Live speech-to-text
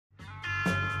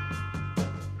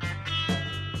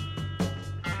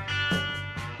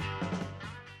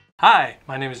Hi,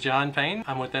 my name is John Payne.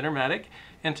 I'm with Intermatic,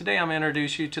 and today I'm going to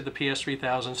introduce you to the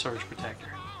PS3000 Surge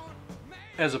Protector.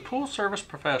 As a pool service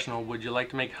professional, would you like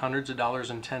to make hundreds of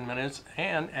dollars in 10 minutes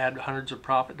and add hundreds of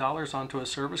profit dollars onto a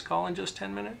service call in just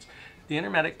 10 minutes? The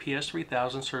Intermatic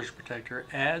PS3000 Surge Protector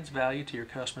adds value to your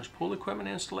customer's pool equipment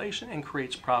installation and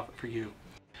creates profit for you.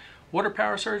 Water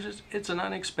power surges, it's an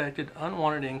unexpected,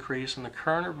 unwanted increase in the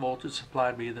current or voltage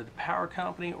supplied by either the power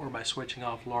company or by switching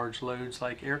off large loads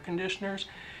like air conditioners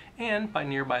and by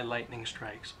nearby lightning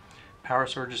strikes. Power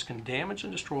surges can damage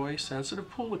and destroy sensitive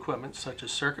pool equipment such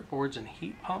as circuit boards and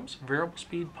heat pumps, variable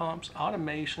speed pumps,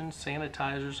 automation,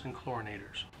 sanitizers, and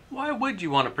chlorinators. Why would you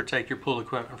want to protect your pool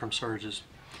equipment from surges?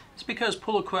 It's because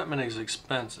pool equipment is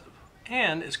expensive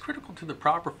and is critical to the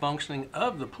proper functioning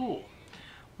of the pool.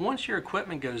 Once your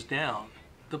equipment goes down,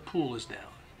 the pool is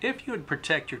down. If you would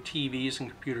protect your TVs and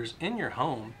computers in your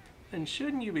home, then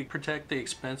shouldn't you protect the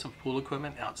expensive pool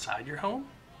equipment outside your home?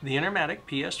 The Intermatic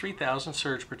PS3000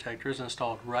 Surge Protector is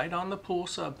installed right on the pool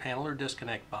sub panel or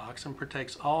disconnect box and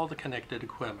protects all the connected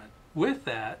equipment. With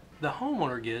that, the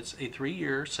homeowner gets a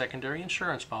 3-year secondary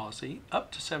insurance policy,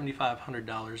 up to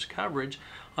 $7,500 coverage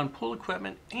on pool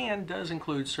equipment, and does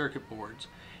include circuit boards.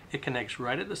 It connects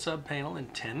right at the sub panel in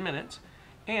 10 minutes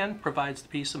and provides the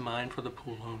peace of mind for the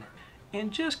pool owner.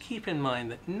 And just keep in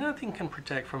mind that nothing can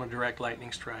protect from a direct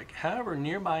lightning strike. However,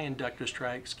 nearby inductive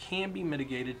strikes can be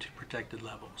mitigated to protected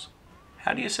levels.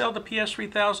 How do you sell the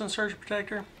PS3000 Surge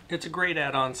Protector? It's a great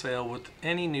add-on sale with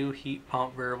any new heat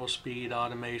pump, variable speed,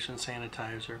 automation,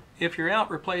 sanitizer. If you're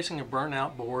out replacing a burnt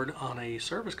out board on a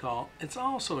service call, it's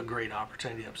also a great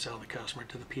opportunity to upsell the customer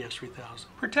to the PS3000.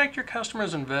 Protect your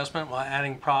customer's investment while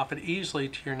adding profit easily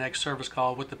to your next service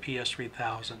call with the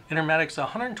PS3000. Intermatic's a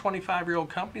 125-year-old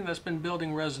company that's been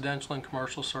building residential and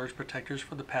commercial surge protectors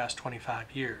for the past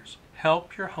 25 years.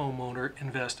 Help your homeowner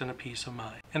invest in a peace of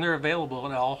mind. And they're available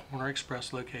at all Horner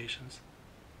Express locations.